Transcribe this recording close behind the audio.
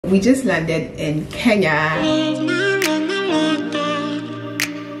we just landed in Kenya.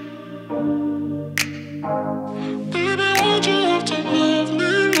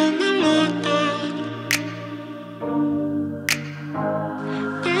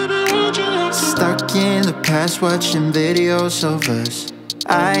 Stuck in the past watching videos of us.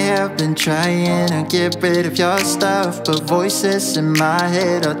 I have been trying to get rid of your stuff, but voices in my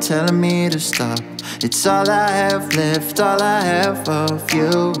head are telling me to stop. It's all I have left, all I have of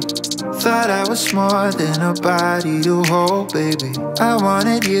you. Thought I was more than a body to hold, baby. I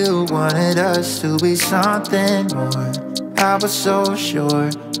wanted you, wanted us to be something more. I was so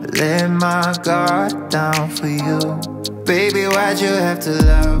sure, but let my guard down for you. Baby, why'd you have to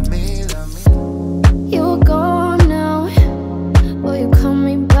love me, love me? You're gone now, will you call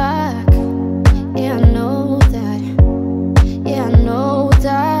me back? Yeah, I know that, yeah, I know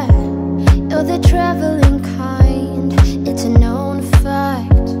that. You're the traveling kind, it's a known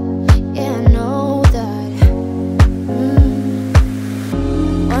fact. Yeah, I know that.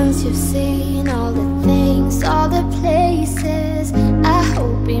 Once you've seen all the things, all the places, I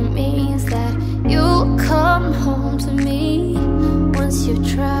hope it means that you'll come home to me. Once you've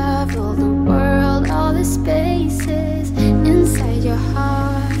traveled the world, all the spaces inside your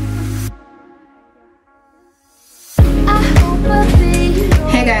heart, I hope I'll be.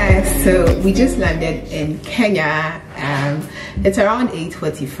 Hey guys, so we just landed in Kenya. It's around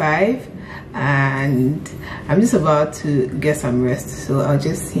 8:45 and I'm just about to get some rest, so I'll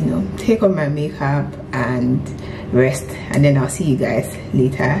just, you know, take off my makeup and rest, and then I'll see you guys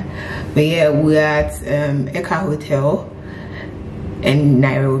later. But yeah, we're at Eka Hotel in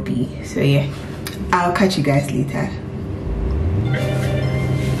Nairobi, so yeah, I'll catch you guys later.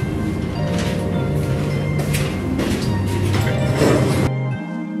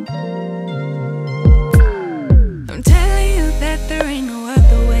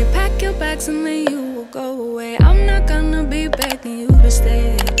 And then you will go away. I'm not gonna be begging you to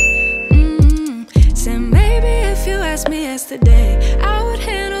stay. Said maybe if you asked me yesterday, I would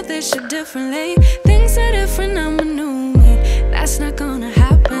handle this shit differently. Things are different, I'm a new me. That's not gonna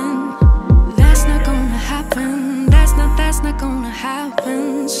happen. That's not gonna happen. That's not gonna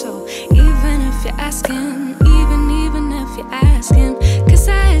happen. So even if you're asking, even if you're asking, 'cause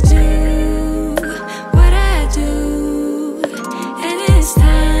I do what I do, and it's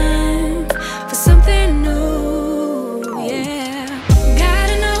time for something new, yeah.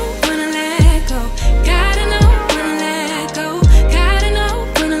 Gotta know when to let go. Gotta know when to let go. Gotta know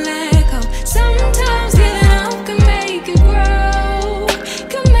when to let go. Sometimes giving up can make it grow.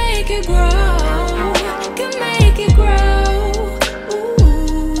 Can make it grow. Can make it grow.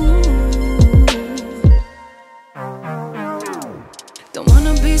 Ooh. Don't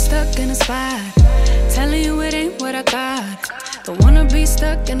wanna be stuck in a spot, telling you it ain't what I got. Don't wanna be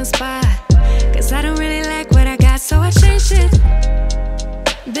stuck in a spot, 'cause I don't really like what I got, so I changed it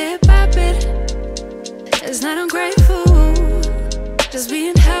bit by bit. It's not ungrateful, just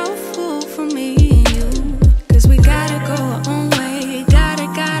being helpful for me and you. 'Cause we gotta go our own way, gotta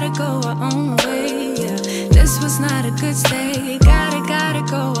go our own way, yeah. This was not a good stay, gotta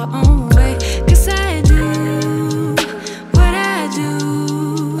go our own way. 'Cause I do what I do,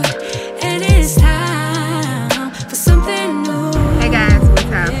 and it's time for something new. Hey guys,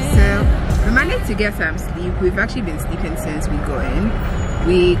 what's up? So we managed to get some sleep. We've actually been sleeping since we got in.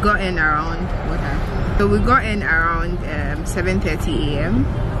 We got in around what time? So we got in around 7:30 a.m.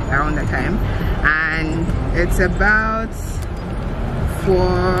 around that time, and it's about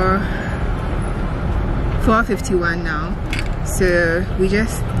 4:51 now. So we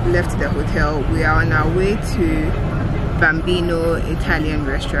just left the hotel. We are on our way to Bambino Italian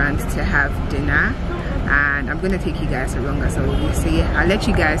Restaurant to have dinner, and I'm gonna take you guys along as always. So yeah, I'll let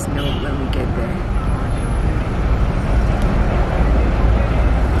you guys know when we get there.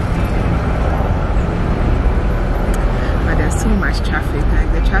 But there's so much traffic. Like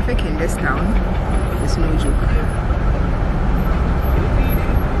the traffic in this town is no joke.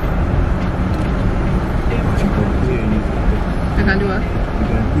 I can do what? You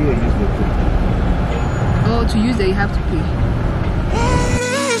can pay and use the code. Oh, to use it you have to pay.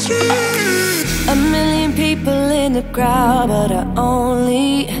 A million people in the crowd, but I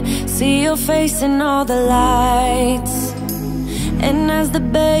only see your face in all the lights. And as the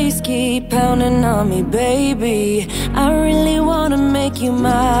bass keep pounding on me, baby, I really wanna make you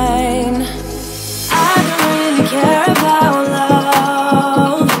mine. I don't really care about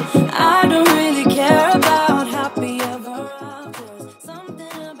love, I don't really care about happy ever after.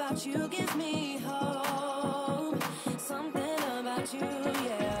 Something about you gives me hope, something about you,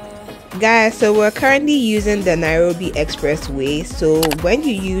 yeah. Guys, so we're currently using the Nairobi Expressway. So when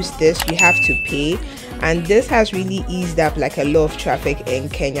you use this, you have to pay, and this has really eased up like a lot of traffic in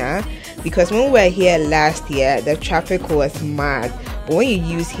Kenya, because when we were here last year, the traffic was mad. But when you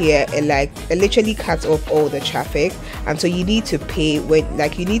use here, it literally cuts off all the traffic, and so you need to pay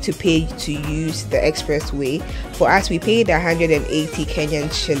you need to pay to use the expressway. For us, we paid 180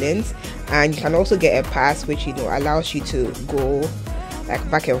 Kenyan shillings, and you can also get a pass which allows you to go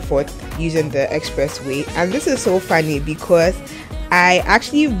like back and forth using the expressway. And this is so funny because I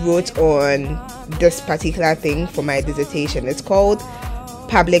actually wrote on this particular thing for my dissertation. It's called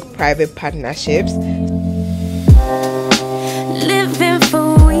public-private partnerships. Living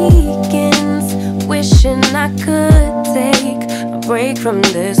for weekends, wishing I could take a break from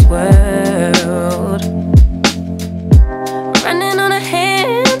this world. Running on a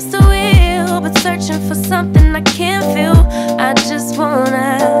hamster wheel, but searching for something I can't feel. I just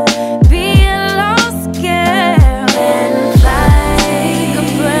wanna be a lost girl and fly. Take a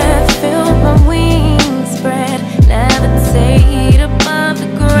breath, feel my wings spread, levitate above the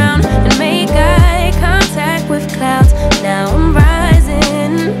ground and make eye contact with clouds. Now I'm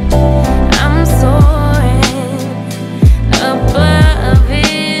rising, I'm soaring above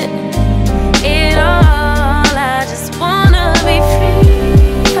it all. I just wanna be free.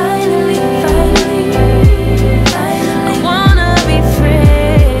 Finally, finally, finally. I wanna be free.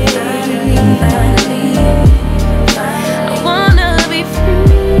 Finally, finally. I wanna be free.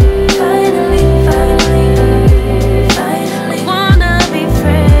 Finally, finally, finally. I wanna be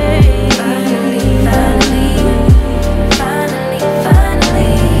free. Finally, finally,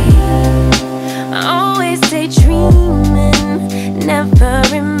 finally. I always daydreaming, never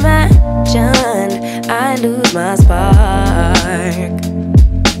imagined I lose my spark.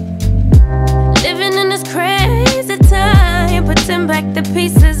 Living in this crazy time, putting back the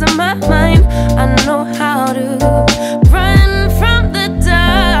pieces of my mind. I know how to run from the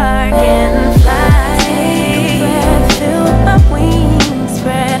dark and fly. Take a breath, feel my wings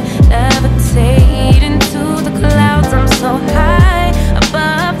spread, levitate into the clouds. I'm so high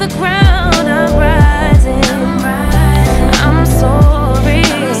above the ground. I'm rising, I'm soaring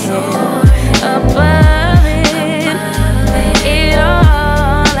above it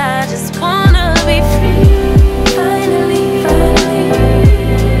all. I just wanna be free. Finally, finally,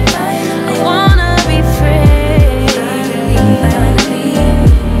 I wanna be free. Finally,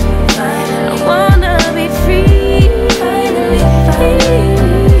 I wanna be free. Finally,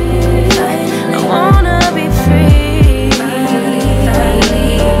 I wanna be free.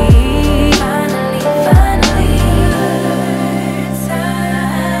 Finally,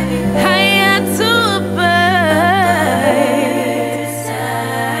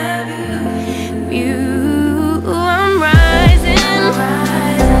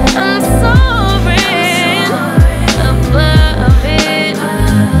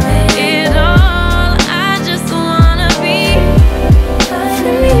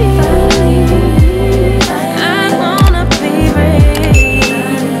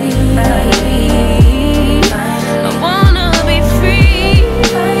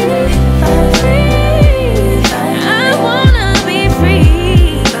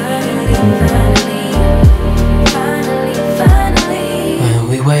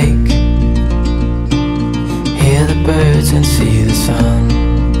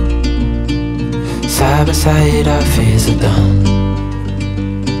 side by side, our fears are done.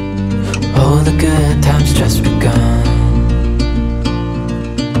 All the good times just begun.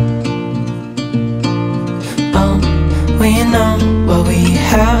 Oh, we know what we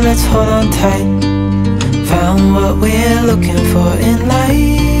have, let's hold on tight. Found what we're looking for in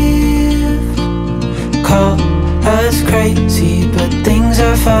life. Call us crazy, but things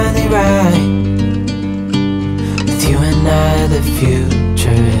are finally right. With you and I, the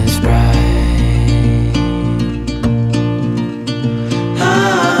future is bright.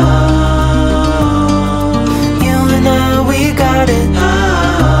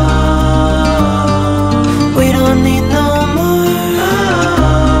 We don't need no more.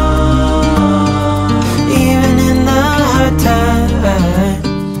 Even in the hard times,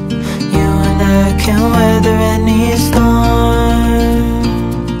 you and I can weather any storm.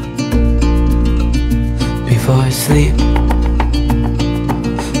 Before I sleep,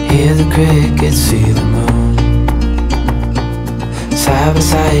 hear the crickets, see the moon. Side by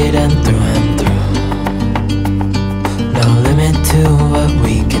side and through and through. No limit to what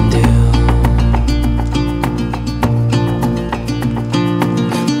we can do.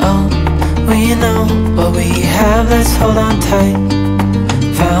 Oh, we know what we have, let's hold on tight.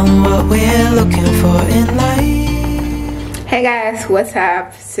 Found what we're looking for in life. Hey guys, what's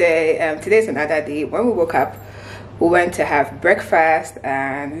up? So today's another day. When we woke up, we went to have breakfast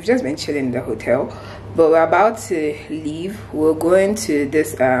and we've just been chilling in the hotel, but we're about to leave. We're going to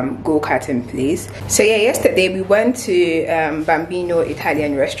this go-karting place. So yeah, yesterday we went to Bambino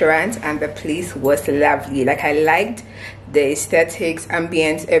Italian Restaurant and the place was lovely. Like, I liked the aesthetics,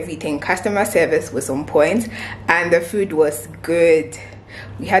 ambience, everything. Customer service was on point and the food was good.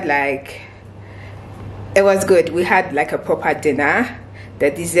 We had it was good. We had like a proper dinner.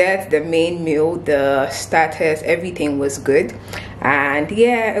 The dessert, the main meal, the starters, everything was good. And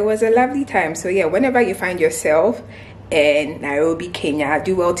yeah, it was a lovely time. So yeah, whenever you find yourself in Nairobi, Kenya,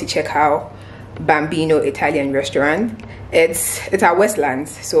 do well to check out Bambino Italian Restaurant. It's at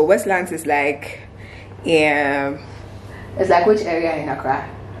Westlands. So Westlands is like, yeah, it's like which area in Accra?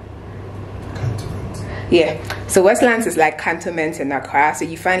 Cantonment. Yeah, so Westlands is like Cantonment in Accra. So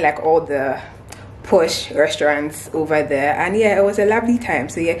you find like all the posh restaurants over there, and yeah, it was a lovely time.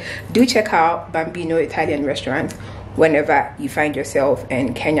 So yeah, do check out Bambino Italian Restaurant whenever you find yourself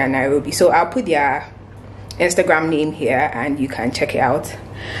in Kenya, Nairobi. So I'll put their Instagram name here and you can check it out.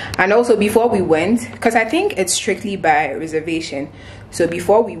 And also before we went, because I think it's strictly by reservation, so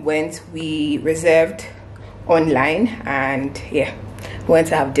before we went we reserved online and yeah, we went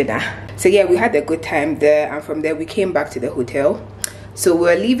to have dinner. So yeah, we had a good time there, and from there we came back to the hotel. So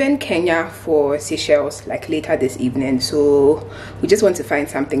we're leaving Kenya for Seychelles like later this evening, so we just want to find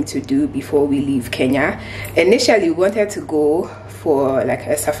something to do before we leave Kenya. Initially we wanted to go for like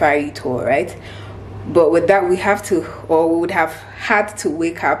a safari tour, right? But with that we would have had to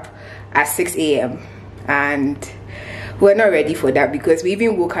wake up at 6 a.m. and we're not ready for that, because we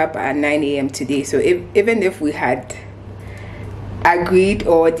even woke up at 9 a.m. today. So even if we had agreed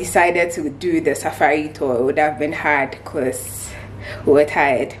or decided to do the safari tour, it would have been hard because we were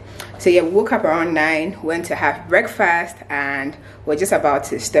tired. So yeah, we woke up around 9, went to have breakfast, and we're just about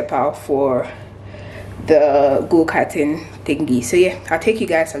to step out for the go-karting thingy. So yeah, I'll take you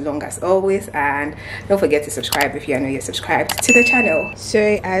guys along as always, and don't forget to subscribe if you are not yet subscribed to the channel.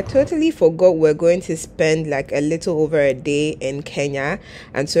 So I totally forgot we're going to spend like a little over a day in Kenya,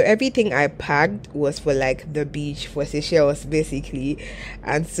 and so everything I packed was for like the beach, for Seychelles basically.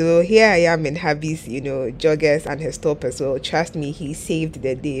 And so here I am in Habi's, you know, joggers and his top as well. Trust me, he saved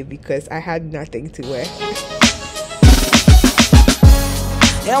the day because I had nothing to wear.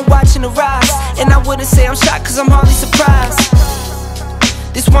 And I'm watching the rise, and I wouldn't say I'm shocked cause I'm hardly surprised.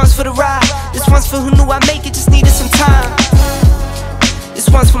 This one's for the ride, this one's for who knew I'd make it, just needed some time. This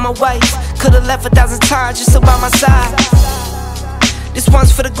one's for my wife, could've left 1,000 times just to by my side. This one's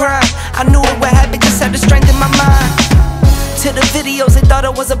for the grind, I knew it would happen, just had the strength in my mind. To the videos, they thought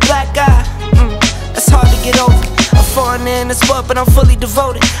I was a black guy, that's hard to get over. I'm foreigner in the sport, but I'm fully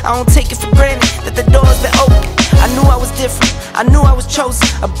devoted. I don't take it for granted that the door's been open. I knew I was different, I knew I was chosen.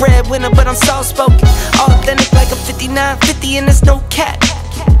 A breadwinner, but I'm soft-spoken. Authentic like a 5950 and there's no cap.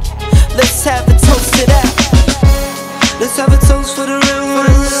 Let's have a toast to that. Let's have a toast for the real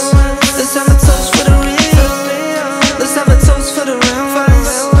ones. Let's have a toast for the real. Let's have a toast for the real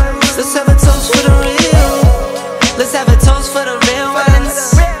ones. Let's have a toast for the real. Let's have a toast for the real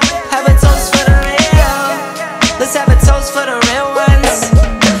ones. Have a toast for the real. Let's have a toast for the real ones.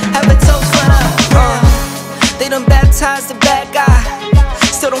 Have a toast for the They done baptized the bad guy,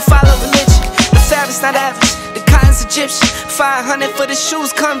 still don't follow religion. The fabric's not average, the cotton's Egyptian. 500 for the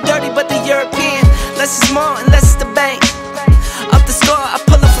shoes, come dirty, but the European. Less is more and less is the bank. Up the score, I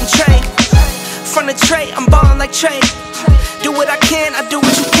pull up from Trey. From the tray, I'm ballin' like Trey. Do what I can, I do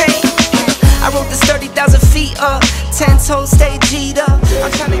what you can't. I wrote this 30,000 feet up, 10 toes stay G'd up.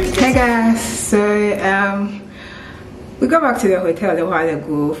 I'm trying to get. Hey guys, so we got back to the hotel a while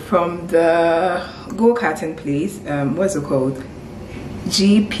ago from the go-karting place. What's it called?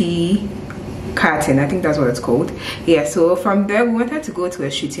 GP Karting, I think that's what it's called. Yeah, so from there we wanted to go to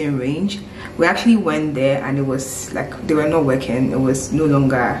a shooting range. We actually went there and it was like they were not working. It was no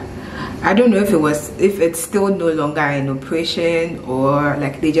longer, I don't know if it's still no longer in operation or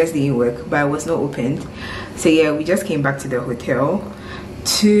like they just didn't work, but it was not opened. So yeah, we just came back to the hotel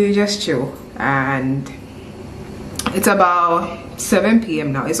to just chill, and it's about 7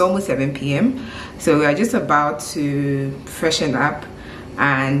 p.m. now. It's almost 7 p.m. so we are just about to freshen up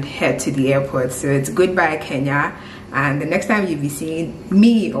and head to the airport. So it's goodbye Kenya, and the next time you'll be seeing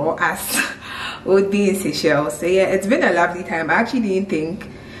me or us would be in Seychelles. So yeah, it's been a lovely time. I actually didn't think,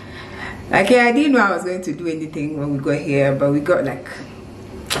 like, yeah, I didn't know I was going to do anything when we got here, but we got like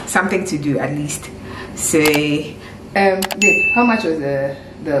something to do at least. So babe, how much was the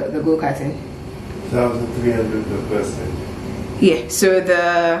go-karting? 1,300 per person. Yeah, so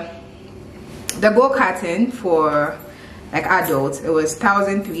the go-karting for like adults, it was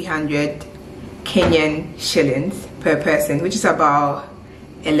 1,300 Kenyan shillings per person, which is about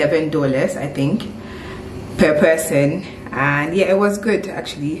 $11, I think, per person. And yeah, it was good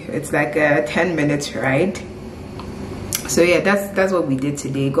actually. It's like a 10-minute ride. So yeah, that's what we did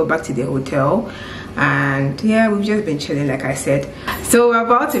today. Go back to the hotel, and yeah, we've just been chilling, like I said. So we're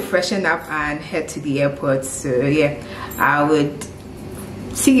about to freshen up and head to the airport. So yeah, I would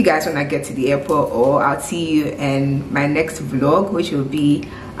see you guys when I get to the airport, or I'll see you in my next vlog, which will be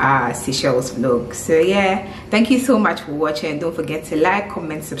Seychelles vlog. So yeah, thank you so much for watching. Don't forget to like,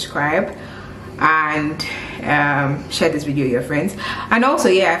 comment, subscribe, and share this video with your friends. And also,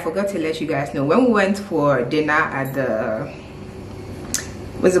 yeah, I forgot to let you guys know, when we went for dinner at the,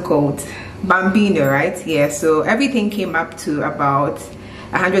 what's it called, Bambino, right? Yeah, so everything came up to about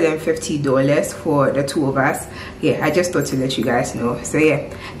 $150 for the two of us. Yeah, I just thought to let you guys know. So yeah,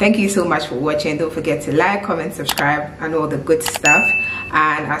 thank you so much for watching. Don't forget to like, comment, subscribe, and all the good stuff,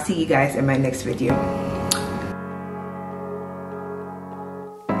 and I'll see you guys in my next video.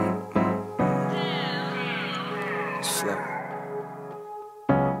 Slow.